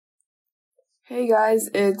Hey guys,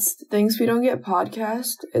 it's Things We Don't Get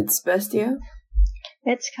podcast. It's Bestia.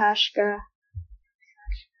 It's Kashka.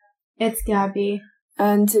 It's Gabby.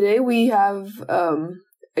 And today we have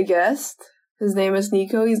a guest. His name is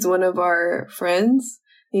Nico. He's one of our friends.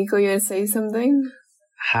 Nico, you gonna say something?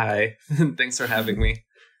 Hi. Thanks for having me.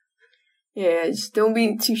 Yeah, just don't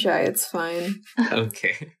be too shy. It's fine.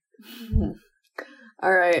 Okay.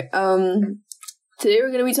 All right. Today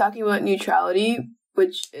we're gonna be talking about neutrality,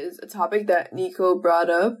 which is a topic that Nico brought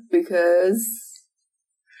up because...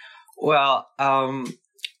 Well,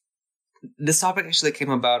 this topic actually came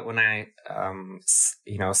about when I,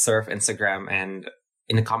 surf Instagram, and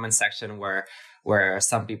in the comment section where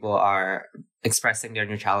some people are expressing their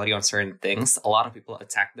neutrality on certain things, a lot of people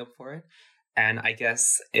attack them for it. And I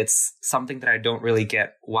guess it's something that I don't really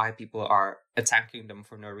get, why people are attacking them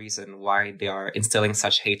for no reason, why they are instilling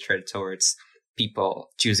such hatred towards people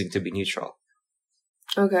choosing to be neutral.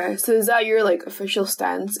 Okay, so is that your official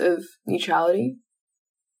stance of neutrality?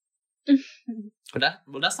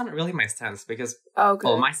 Well, that's not really my stance because okay.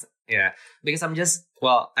 Because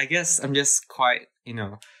I guess I'm just quite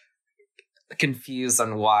confused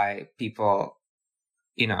on why people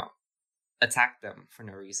attack them for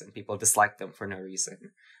no reason. People dislike them for no reason.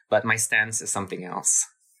 But my stance is something else.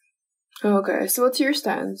 Okay, so what's your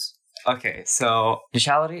stance? Okay, so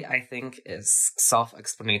neutrality, I think, is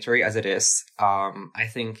self-explanatory as it is. I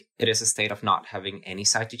think it is a state of not having any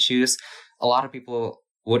side to choose. A lot of people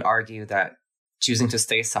would argue that choosing to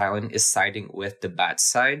stay silent is siding with the bad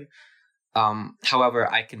side.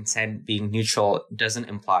 However, I contend being neutral doesn't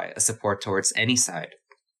imply a support towards any side.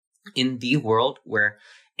 In the world where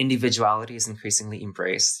individuality is increasingly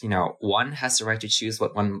embraced, one has the right to choose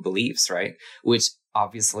what one believes, right? Which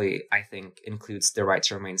obviously, I think, includes the right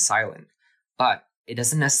to remain silent. But it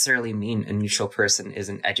doesn't necessarily mean a neutral person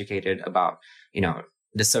isn't educated about,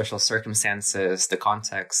 the social circumstances, the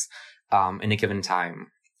context, in a given time.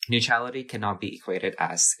 Neutrality cannot be equated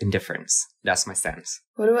as indifference. That's my stance.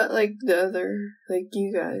 What about, the other,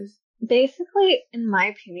 you guys? Basically, in my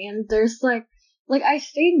opinion, there's, I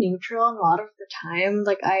stay neutral a lot of the time.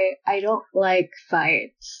 I don't like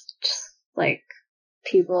fights, just,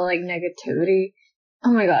 people, negativity.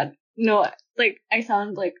 Oh my god. No, I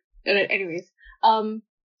sound anyways.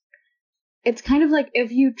 It's kind of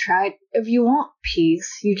if you want peace,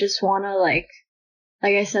 you just wanna, like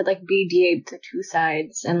I said, mediate the two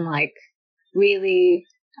sides and, really,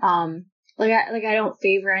 I don't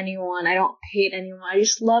favor anyone, I don't hate anyone, I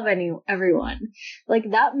just love everyone.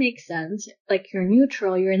 That makes sense. You're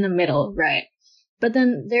neutral, you're in the middle, right? But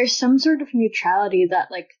then there's some sort of neutrality that,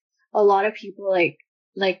 a lot of people,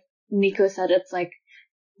 like Nico said, it's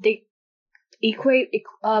they equate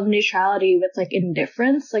neutrality with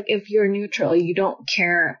indifference. If you're neutral, you don't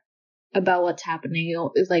care about what's happening.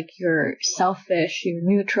 You're selfish, you're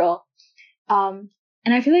neutral. And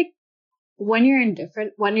I feel when you're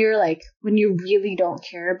indifferent, when you really don't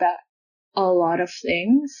care about a lot of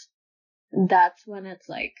things, that's when it's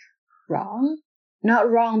wrong. Not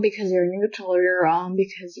wrong because you're neutral, or you're wrong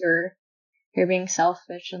because you're being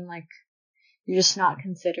selfish and you're just not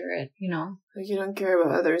considerate, you don't care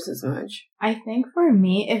about others as much. I think for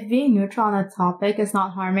me, if being neutral on a topic is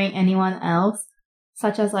not harming anyone else,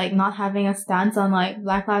 such as not having a stance on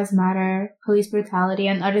Black Lives Matter, police brutality,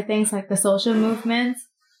 and other things like the social movements,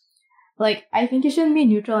 I think you shouldn't be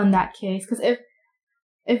neutral in that case. Because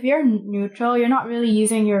if you're neutral, you're not really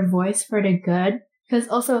using your voice for the good. Because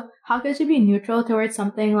also, how could you be neutral towards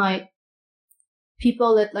something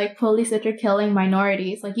people that police that are killing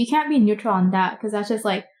minorities? You can't be neutral on that because that's just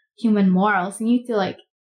human morals. You need to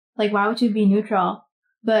why would you be neutral?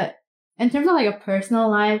 But in terms of a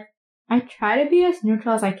personal life, I try to be as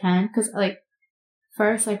neutral as I can because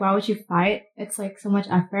first, why would you fight? It's so much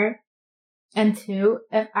effort. And two,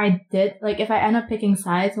 if I end up picking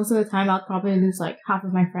sides, most of the time I'll probably lose half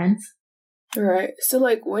of my friends. Alright, so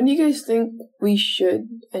when do you guys think we should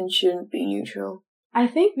and shouldn't be neutral? I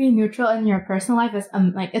think being neutral in your personal life is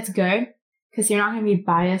it's good because you're not going to be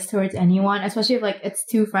biased towards anyone, especially if it's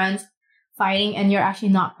two friends fighting and you're actually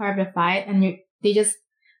not part of the fight and they just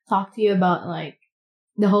talk to you about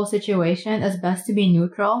the whole situation. It's best to be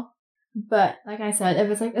neutral. But like I said, if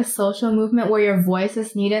it's a social movement where your voice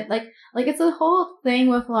is needed, it's a whole thing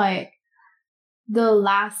with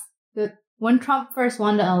when Trump first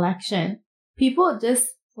won the election, people just,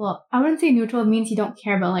 I wouldn't say neutral means you don't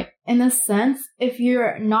care, but in a sense, if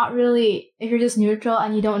you're just neutral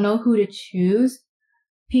and you don't know who to choose,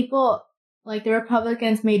 people the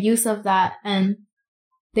Republicans made use of that and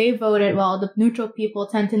they voted while the neutral people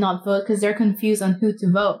tend to not vote because they're confused on who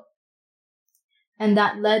to vote. And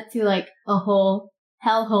that led to a whole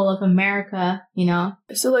hellhole of America, you know?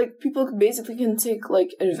 So, like, people basically can take, like,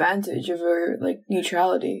 advantage of our, like,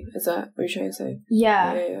 neutrality. Is that what you're trying to say?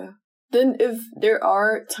 Yeah. Yeah. Then if there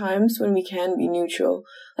are times when we can be neutral,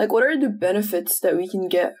 like, what are the benefits that we can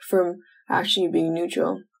get from actually being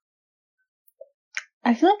neutral?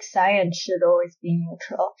 I feel like science should always be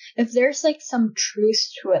neutral. If there's like some truth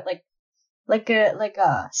to it, like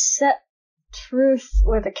a set truth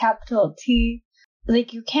with a capital T,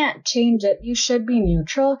 like you can't change it. You should be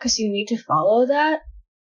neutral because you need to follow that.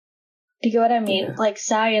 Do you get what I mean? Yeah. Like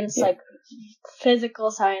science, Yeah. like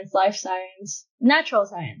physical science, life science, natural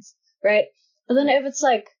science, right? But then if it's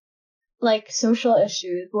like social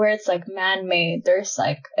issues where it's like man-made, there's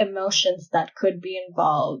like emotions that could be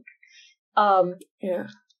involved. Yeah.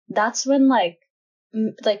 That's when like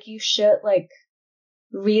you should like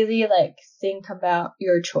really like think about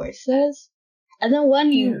your choices. And then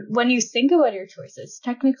when you think about your choices,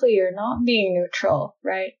 technically you're not being neutral,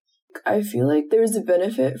 right? I feel like there's a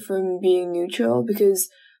benefit from being neutral because,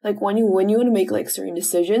 like, when you want to make, like, certain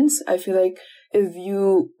decisions, I feel like if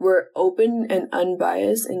you were open and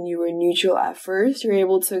unbiased and you were neutral at first, you're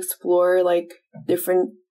able to explore, like,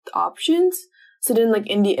 different options. So then, like,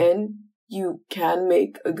 in the end, you can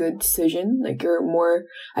make a good decision. Like, you're more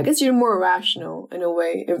rational in a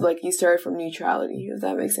way if, like, you start from neutrality, if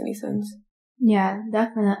that makes any sense. Yeah,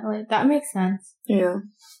 definitely. That makes sense. Yeah.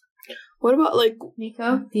 What about, like...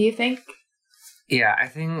 Nico, do you think Yeah, I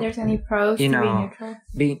think there's any pros to being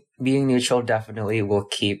neutral? Being neutral definitely will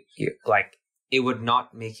keep you, like, it would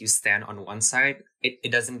not make you stand on one side.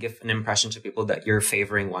 It doesn't give an impression to people that you're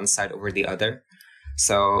favoring one side over the other.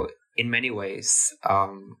 So in many ways,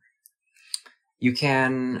 you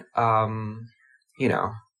can,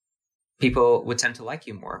 people would tend to like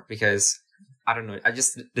you more because, I don't know,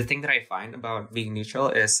 the thing that I find about being neutral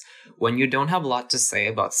is when you don't have a lot to say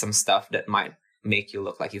about some stuff that might make you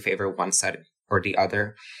look like you favor one side or the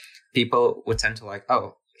other, people would tend to like,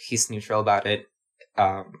 oh, he's neutral about it.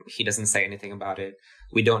 He doesn't say anything about it.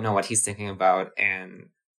 We don't know what he's thinking about. And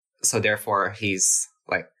so therefore he's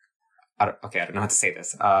like, I don't know how to say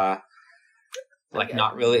this. Like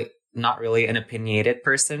not really an opinionated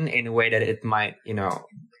person in a way that it might,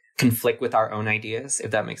 conflict with our own ideas,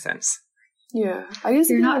 if that makes sense. Yeah, I guess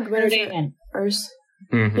You're you can, not like, benefit hurting.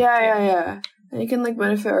 Mm-hmm. Yeah. And you can, like,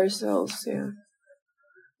 benefit ourselves, yeah.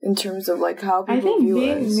 In terms of, like, how people I think view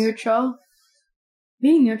being us.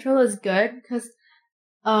 being neutral is good because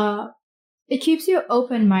it keeps you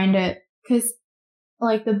open-minded because,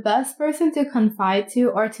 like, the best person to confide to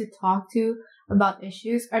or to talk to about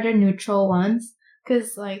issues are the neutral ones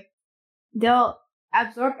because, like, they'll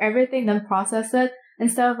absorb everything then process it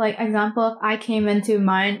instead of, like, example, if I came into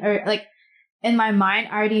mind or, like, in my mind,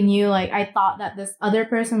 I already knew, like, I thought that this other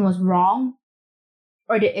person was wrong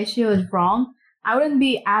or the issue is wrong, I wouldn't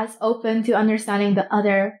be as open to understanding the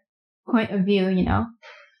other point of view,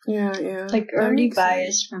 Yeah. Like, already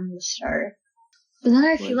biased from the start. But then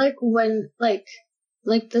I feel like when, like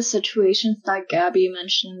the situations that Gabby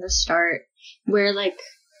mentioned in the start, where, like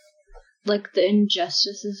the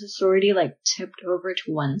injustices is already, like, tipped over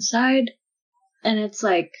to one side, and it's,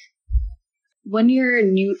 like, when you're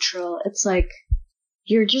neutral, it's, like,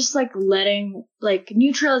 you're just, like, letting, like,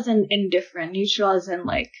 neutral as in indifferent, neutral as in,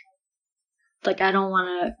 like, I don't want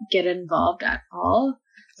to get involved at all.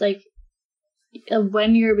 It's, like,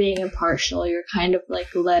 when you're being impartial, you're kind of,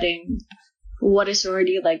 like, letting what is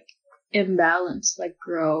already, like, imbalanced, like,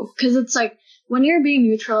 grow. Because it's, like, when you're being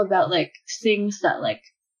neutral about, like, things that, like,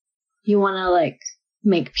 you want to, like,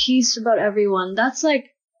 make peace about everyone, that's, like,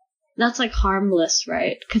 harmless,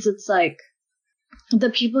 right? Because it's, like, the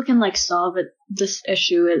people can, like, solve this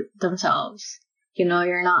issue themselves.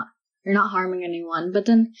 You're not harming anyone. But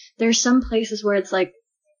then there's some places where it's, like,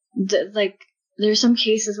 there's some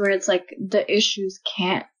cases where it's, like, the issues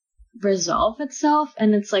can't resolve itself,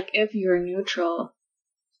 and it's, like, if you're neutral,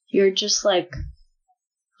 you're just, like,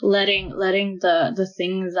 letting the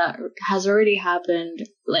things that has already happened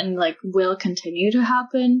and, like, will continue to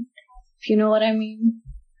happen, if you know what I mean.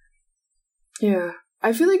 Yeah.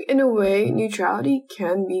 I feel like, in a way, neutrality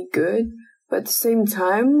can be good, but at the same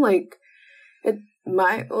time, like, it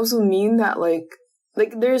might also mean that, like,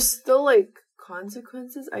 there's still, like,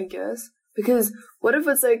 consequences, I guess. Because what if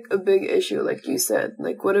it's, like, a big issue, like you said?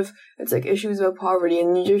 Like, what if it's, like, issues of poverty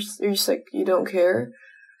and you're just like, you don't care?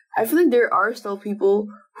 I feel like there are still people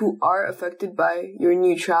who are affected by your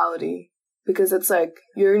neutrality. Because it's, like,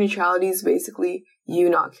 your neutrality is basically you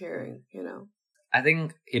not caring, I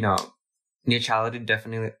think, neutrality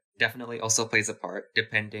definitely also plays a part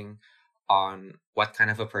depending on what kind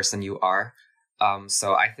of a person you are.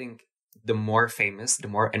 So I think the more famous, the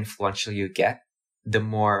more influential you get, the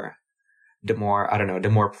more I don't know, the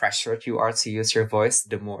more pressured you are to use your voice,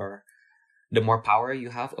 the more power you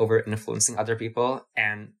have over influencing other people.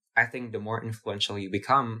 And I think the more influential you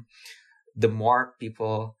become, the more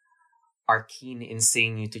people are keen in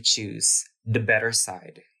seeing you to choose the better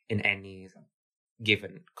side in any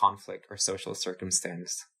given conflict or social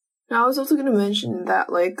circumstance. Now, I was also gonna mention that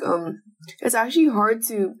it's actually hard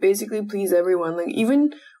to basically please everyone. Like,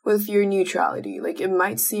 even with your neutrality, like, it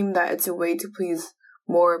might seem that it's a way to please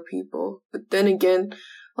more people, but then again,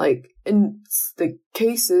 like, in the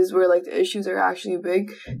cases where like the issues are actually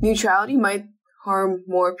big, neutrality might harm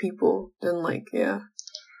more people than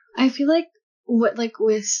I feel like with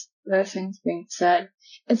the things being said,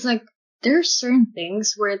 it's like there are certain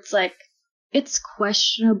things where it's like it's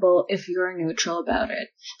questionable if you're neutral about it.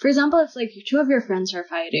 For example, if like two of your friends are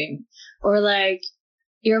fighting, or like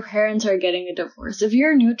your parents are getting a divorce, if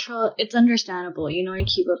you're neutral, it's understandable, you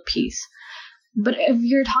keep up peace. But if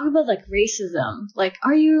you're talking about like racism, like,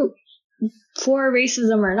 are you for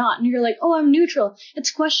racism or not? And you're like, oh, I'm neutral. It's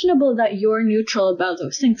questionable that you're neutral about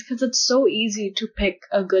those things, because it's so easy to pick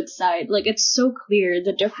a good side. Like, it's so clear.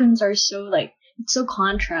 The difference are so it's so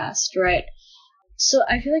contrast, right? So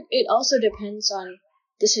I feel like it also depends on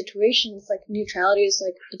the situation. It's like neutrality is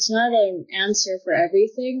like, it's not an answer for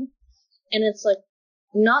everything, and it's like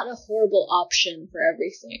not a horrible option for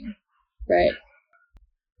everything, right?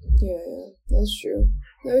 Yeah, that's true.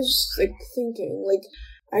 I was just like thinking, like,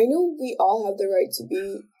 I know we all have the right to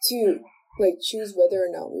choose whether or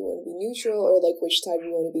not we want to be neutral or like which side we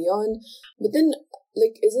want to be on. But then,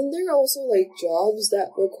 like, isn't there also like jobs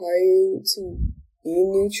that require you to be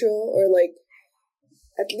neutral, or like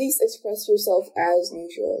at least express yourself as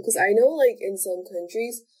neutral? Because I know like in some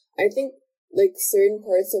countries, I think like certain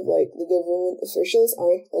parts of like the government officials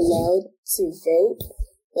aren't allowed to vote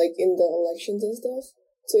like in the elections and stuff,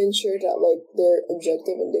 to ensure that like they're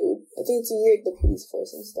objective, and I think it's usually like the police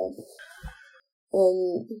force and stuff.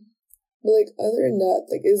 But like other than that,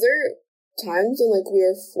 like, is there times when like we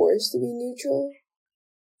are forced to be neutral?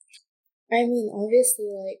 I mean, obviously,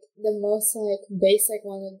 like, the most, like, basic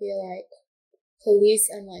one would be, like, police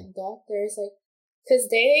and, like, doctors, like, because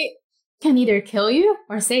they can either kill you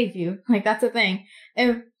or save you. Like, that's the thing.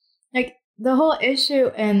 If, like, the whole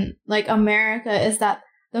issue in, like, America is that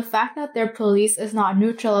the fact that their police is not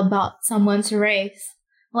neutral about someone's race.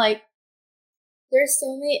 Like, there's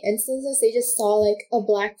so many instances they just saw, like, a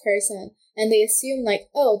black person, and they assume, like,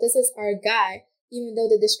 oh, this is our guy, even though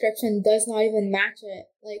the description does not even match it.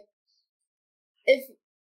 Like,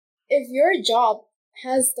 if your job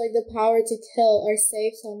has like the power to kill or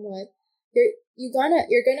save someone, you're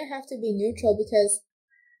gonna have to be neutral, because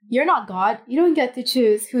you're not God. You don't get to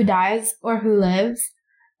choose who dies or who lives.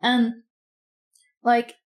 And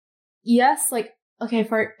like, yes, like, okay,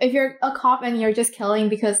 if you're a cop and you're just killing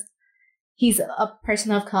because he's a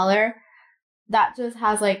person of color, that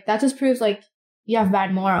just proves like you have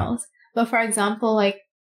bad morals. But for example, like,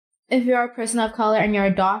 if you're a person of color and you're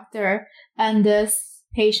a doctor, and this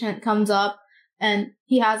patient comes up and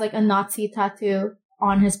he has like a Nazi tattoo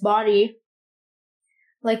on his body,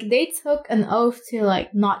 like, they took an oath to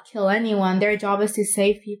like not kill anyone. Their job is to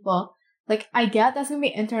save people. Like, I get that's gonna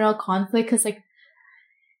be internal conflict, because like,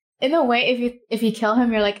 in a way, if you kill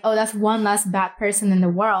him, you're like, oh, that's one less bad person in the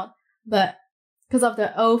world. But because of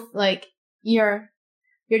the oath, like, you're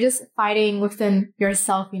just fighting within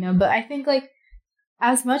yourself, But I think like,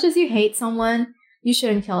 as much as you hate someone, you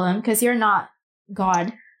shouldn't kill them, because you're not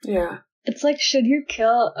God. Yeah. It's like, should you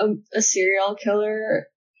kill a serial killer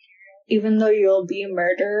even though you'll be a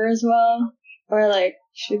murderer as well? Or like,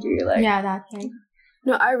 should you like... Yeah, that thing.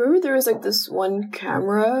 No, I remember there was like this one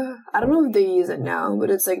camera. I don't know if they use it now, but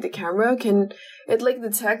it's like the camera it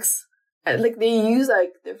detects, like, they use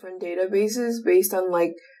like different databases based on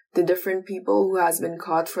like the different people who has been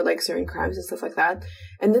caught for like certain crimes and stuff like that.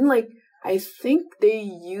 And then like, I think they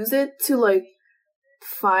use it to like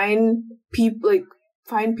find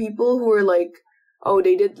people who are like, oh,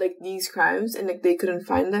 they did like these crimes and like they couldn't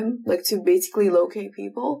find them, like, to basically locate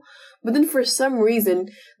people. But then for some reason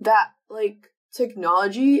that like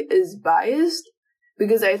technology is biased,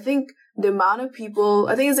 because I think the amount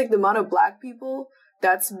of black people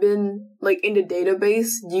that's been like in the database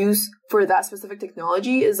used for that specific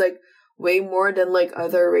technology is like way more than like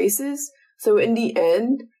other races. So in the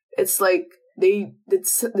end, it's like they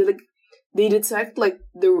detect like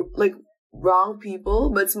the like wrong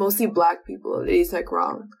people, but it's mostly black people they detect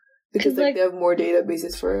wrong, because like they have more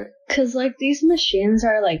databases for it. Because like these machines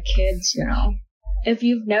are like kids, If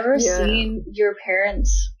you've never seen your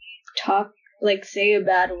parents talk, like, say a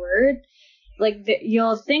bad word, like,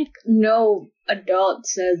 you'll think no adult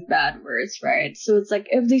says bad words, right? So it's like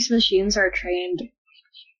if these machines are trained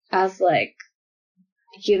as like,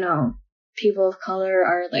 you know, people of color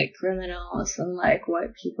are like criminals and like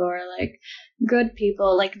white people are like good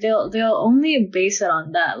people, like they'll only base it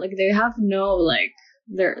on that. Like they have no like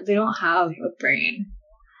they don't have a brain.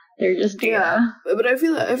 They're just data. Yeah, but I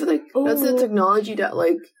feel like that's the Ooh. technology that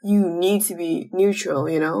like you need to be neutral,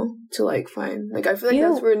 you know, to like find. Like I feel like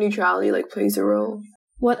that's where neutrality like plays a role.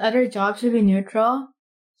 What other jobs should be neutral?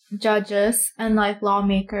 Judges and like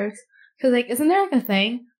lawmakers. Because like, isn't there like a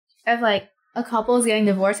thing if like a couple is getting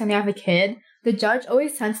divorced and they have a kid, the judge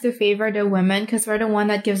always tends to favor the women because they're the one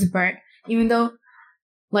that gives birth, even though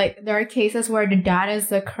like there are cases where the dad is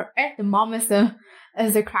the mom is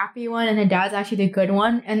the crappy one and the dad's actually the good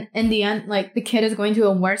one, and in the end like the kid is going to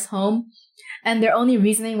a worse home, and their only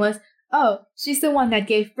reasoning was, oh, she's the one that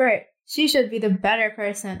gave birth, she should be the better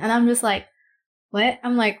person. And I'm just like, what?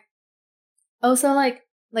 I'm like, also like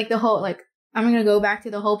the whole like, I'm gonna go back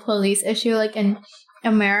to the whole police issue like in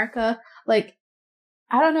America. Like,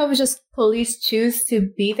 I don't know if it's just police choose to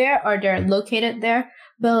be there or they're located there,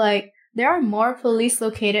 but like there are more police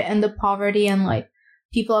located in the poverty and like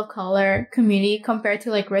people of color community compared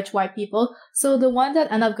to like rich white people. So the ones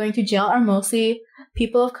that end up going to jail are mostly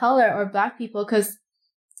people of color or black people, because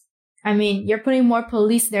I mean you're putting more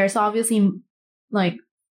police there, so obviously like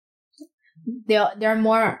they're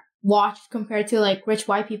more watched compared to like rich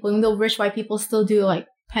white people, even though rich white people still do like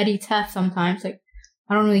petty theft sometimes. Like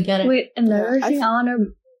I don't really get it. Wait, another thing I want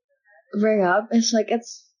to bring up is like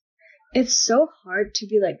it's so hard to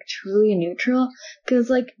be like truly neutral, because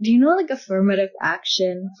like, do you know like affirmative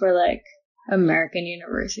action for like American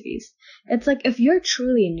universities? It's like if you're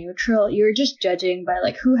truly neutral, you're just judging by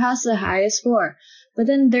like who has the highest score. But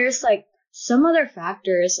then there's like some other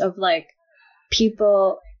factors of like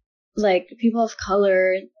people of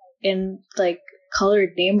color in like colored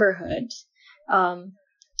neighborhoods.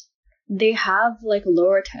 They have like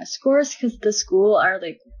lower test scores because the school are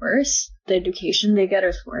like worse. The education they get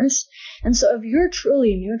is worse. And so if you're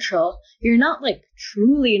truly neutral, you're not like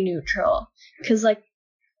truly neutral, because like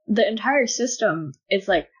the entire system is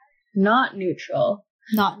like not neutral.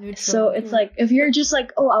 Not neutral. So it's like if you're just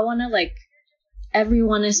like, oh, I want to like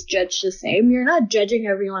everyone is judged the same, you're not judging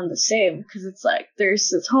everyone the same, because it's like there's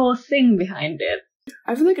this whole thing behind it.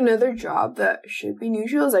 I feel like another job that should be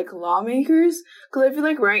neutral is like lawmakers, because I feel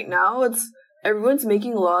like right now everyone's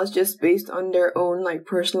making laws just based on their own like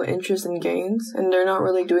personal interests and gains, and they're not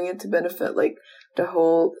really doing it to benefit like the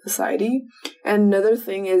whole society. And another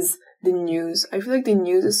thing is the news. I feel like the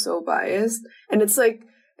news is so biased, and I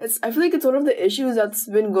feel like it's one of the issues that's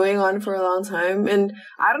been going on for a long time, and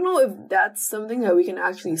I don't know if that's something that we can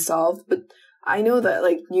actually solve, but I know that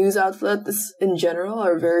like news outlets in general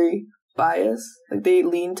are very biased. Like they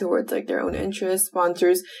lean towards like their own interests,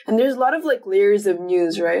 sponsors, and there's a lot of like layers of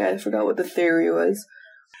news, right? I forgot what the theory was.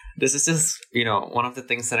 This is just, one of the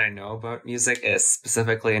things that I know about music is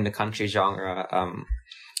specifically in the country genre,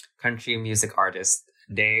 country music artists,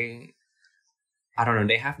 they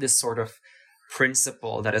have this sort of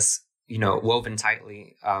principle that is, woven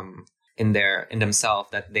tightly in themselves,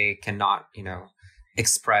 that they cannot,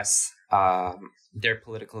 express their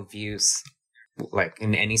political views like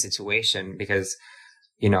in any situation, because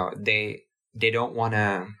they don't want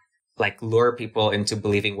to like lure people into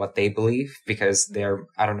believing what they believe, because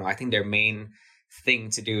I think their main thing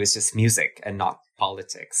to do is just music and not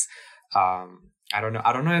politics. I don't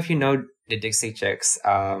know if you know the Dixie Chicks.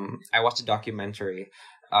 I watched a documentary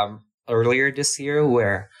earlier this year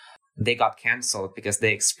where they got canceled because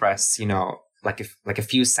they expressed like a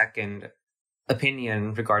few second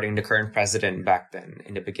opinion regarding the current president back then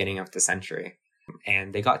in the beginning of the century,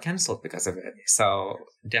 and they got canceled because of it. So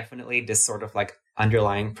definitely this sort of like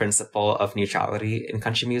underlying principle of neutrality in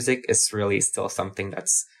country music is really still something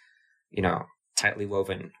that's tightly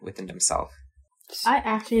woven within themselves. I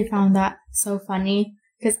actually found that so funny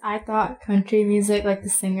because I thought country music, like the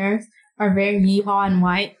singers, are very yeehaw and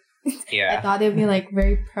white. Yeah. I thought they'd be like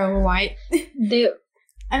very pro-white.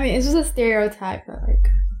 I mean, it's just a stereotype, but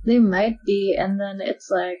like they might be, and then it's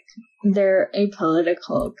like they're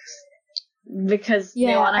apolitical because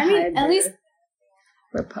they want to hide at least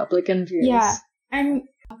Republican views. Yeah,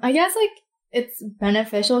 I guess like it's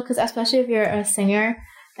beneficial because especially if you're a singer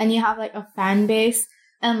and you have like a fan base,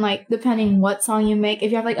 and like depending what song you make,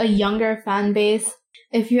 if you have like a younger fan base,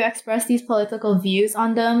 if you express these political views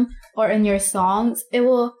on them or in your songs, it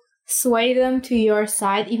will sway them to your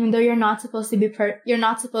side, even though you're not supposed to be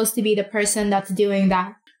the person that's doing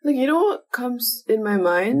that. Like, what comes in my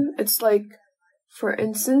mind? It's like, for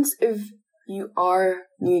instance, if you are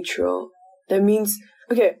neutral, that means,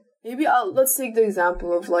 okay, maybe let's take the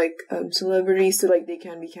example of like celebrities, so like they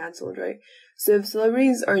can be cancelled, right? So if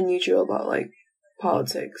celebrities are neutral about like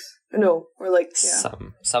politics, no, or like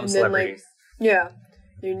Some and then celebrities. like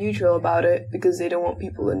they're neutral about it because they don't want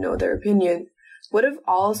people to know their opinion. What if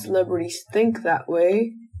all celebrities think that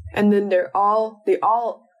way, and then they all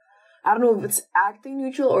I don't know if it's acting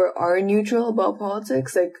neutral or are neutral about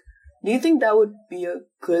politics. Like, do you think that would be a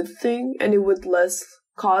good thing and it would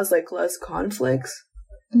cause less conflicts?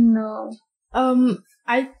 No.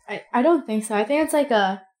 I don't think so. I think it's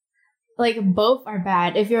like both are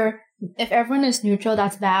bad. If everyone is neutral,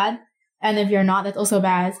 that's bad, and if you're not, that's also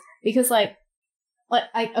bad. Because okay,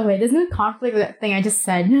 there's no conflict with that thing I just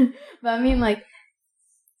said. But I mean, like,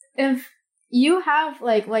 if you have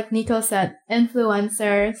like Nico said,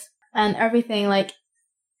 influencers and everything, like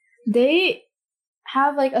they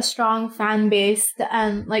have like a strong fan base,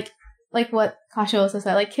 and like what Kasha also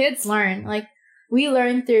said, like kids learn, like we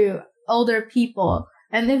learn through older people,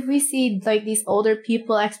 and if we see like these older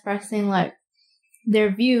people expressing like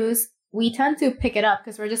their views, we tend to pick it up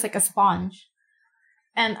because we're just like a sponge.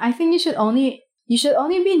 And I think you should only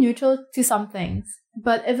be neutral to some things,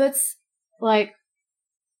 but if it's like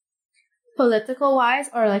political wise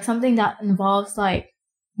or like something that involves like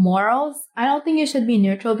morals, I don't think you should be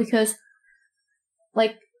neutral, because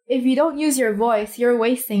like if you don't use your voice, you're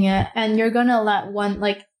wasting it, and you're gonna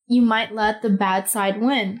you might let the bad side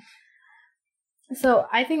win. So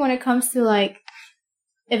I think when it comes to like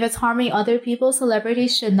if it's harming other people,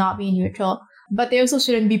 celebrities should not be neutral, but they also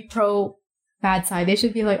shouldn't be pro bad side. They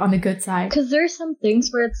should be like on the good side. Because there's some things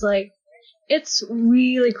where it's like, it's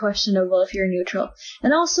really questionable if you're neutral.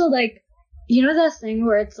 And also, like, you know that thing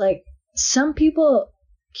where it's like, some people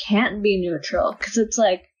can't be neutral because it's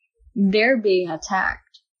like, they're being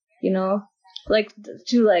attacked, you know? Like,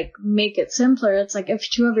 to like make it simpler, it's like if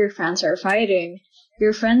two of your friends are fighting,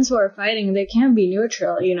 your friends who are fighting, they can't be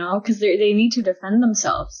neutral, you know? Because they need to defend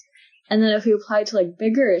themselves. And then if you apply to like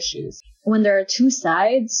bigger issues, when there are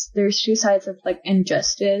there's two sides of like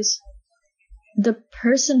injustice. The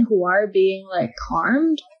person who are being like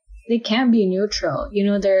harmed, they can't be neutral. You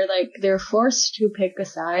know, they're forced to pick a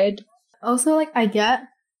side. Also, like I get,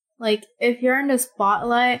 like if you're in the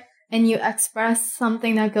spotlight and you express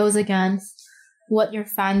something that goes against what your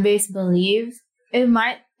fan base believes,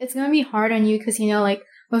 it's gonna be hard on you because, you know, like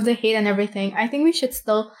with the hate and everything. I think we should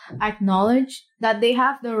still acknowledge that they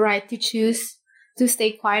have the right to choose to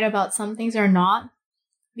stay quiet about some things or not,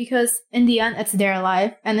 because in the end, it's their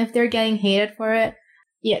life. And if they're getting hated for it,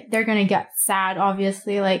 yeah, they're gonna get sad,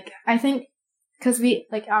 obviously. Like, I think because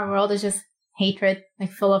our world is just hatred,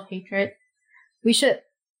 like full of hatred, we should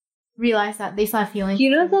realize that they still have feelings. You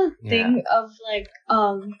know the thing of like,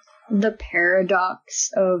 the paradox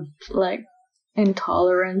of like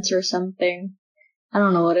intolerance or something? I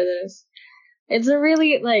don't know what it is. It's a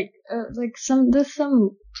really some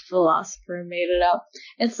philosopher made it up.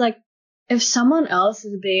 It's like, if someone else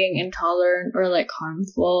is being intolerant or like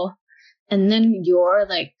harmful, and then you're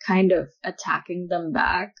like kind of attacking them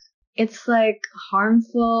back, it's like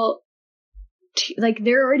harmful. Like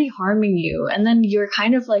they're already harming you, and then you're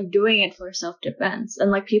kind of like doing it for self-defense,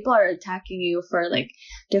 and like people are attacking you for like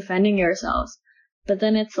defending yourselves. But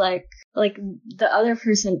then it's like the other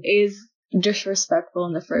person is disrespectful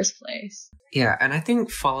in the first place. Yeah, and I think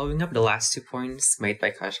following up the last 2 points made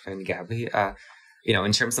by Kashka and Gabby, you know,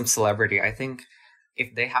 in terms of celebrity, I think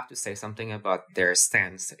if they have to say something about their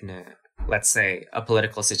stance in let's say, a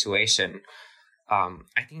political situation,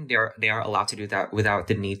 I think they are allowed to do that without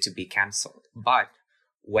the need to be canceled. But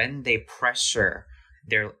when they pressure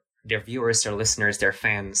their viewers, their listeners, their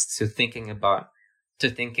fans to thinking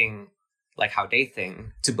like how they think,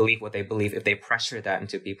 to believe what they believe, if they pressure that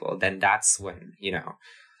into people, then that's when, you know,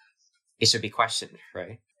 it should be questioned,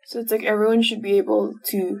 right? So it's like everyone should be able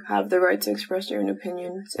to have the right to express their own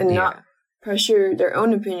opinions and not pressure their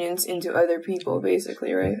own opinions into other people,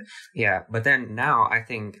 basically, right? Yeah, but then now I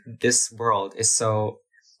think this world is so,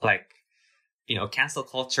 like, you know, cancel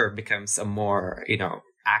culture becomes a more, you know,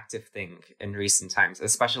 active thing in recent times,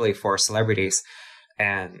 especially for celebrities.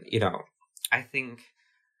 And, you know, I think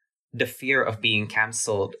the fear of being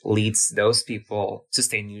canceled leads those people to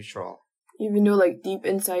stay neutral. Even though, like, deep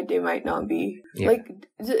inside they might not be. Yeah. Like,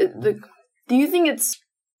 do you think it's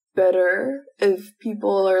better if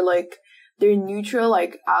people are, like, they're neutral,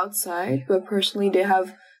 like, outside, but personally they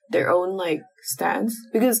have their own, like, stance?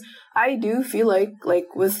 Because I do feel like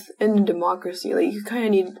within a democracy, like, you kind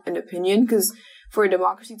of need an opinion, because for a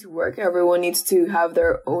democracy to work, everyone needs to have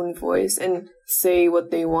their own voice and say what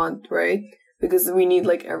they want, right? Because we need,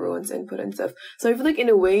 like, everyone's input and stuff. So I feel like, in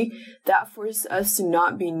a way, that forces us to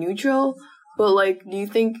not be neutral, But like, do you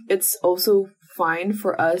think it's also fine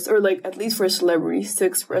for us, or like at least for celebrities, to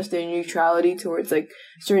express their neutrality towards like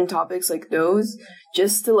certain topics like those,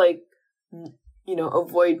 just to like, you know,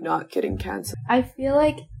 avoid not getting canceled? I feel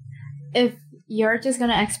like if you're just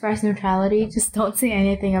gonna express neutrality, just don't say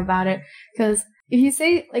anything about it. Because if you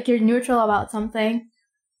say like you're neutral about something,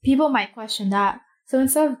 people might question that. So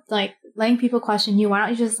instead of like letting people question you, why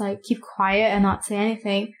don't you just like keep quiet and not say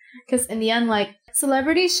anything? Because in the end, like,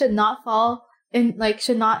 celebrities should not fall in, like,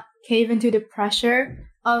 should not cave into the pressure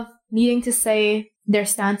of needing to say their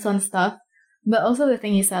stance on stuff. But also the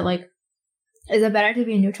thing you said, like, is it better to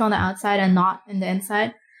be neutral on the outside and not in the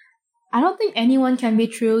inside? I don't think anyone can be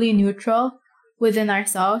truly neutral within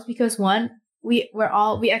ourselves, because one, we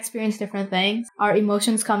experience different things. Our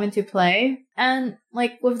emotions come into play. And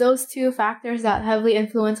like with those two factors that heavily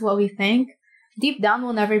influence what we think, deep down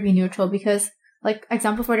we'll never be neutral. Because like,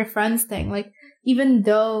 example for the friends thing, like, even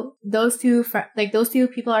though those two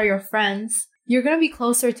people are your friends, you're gonna be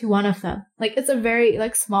closer to one of them. Like, it's a very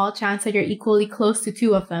like small chance that you're equally close to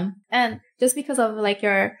two of them. And just because of like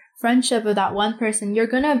your friendship with that one person, you're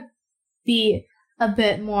gonna be a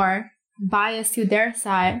bit more biased to their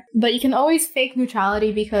side. But you can always fake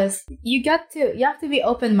neutrality, because you have to be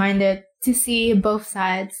open-minded to see both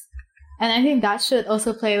sides. And I think that should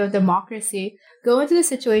also play with democracy. Go into the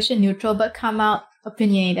situation neutral, but come out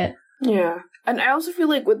opinionated. Yeah. And I also feel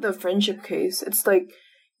like with the friendship case, it's like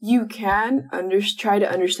you can try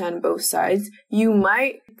to understand both sides. You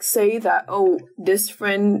might say that, oh, this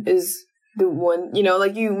friend is the one, you know,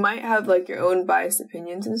 like you might have like your own biased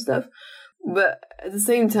opinions and stuff. But at the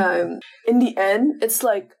same time, in the end, it's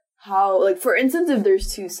like how, like, for instance, if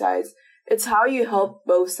there's two sides, it's how you help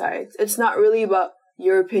both sides. It's not really about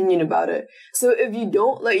your opinion about it. So if you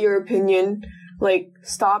don't let your opinion like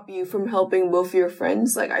stop you from helping both your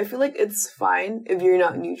friends, like, I feel like it's fine if you're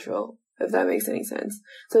not neutral, if that makes any sense.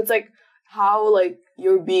 So it's like how like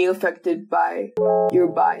you're being affected by your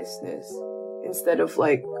biasness instead of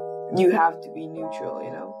like you have to be neutral, you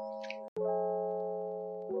know.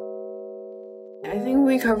 I think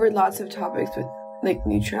we covered lots of topics with like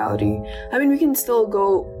neutrality. I mean, we can still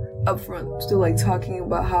go upfront, still like talking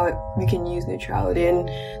about how we can use neutrality and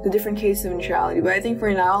the different cases of neutrality. But I think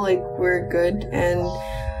for now, like, we're good. And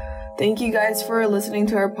thank you guys for listening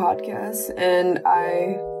to our podcast. And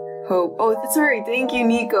I hope. Thank you,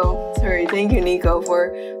 Nico. Thank you, Nico,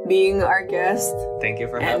 for being our guest. Thank you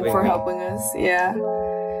for having me. And for helping us. Yeah.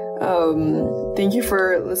 Thank you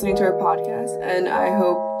for listening to our podcast, and I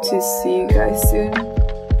hope to see you guys soon.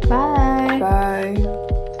 Bye. Bye.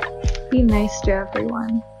 Be nice to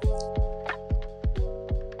everyone.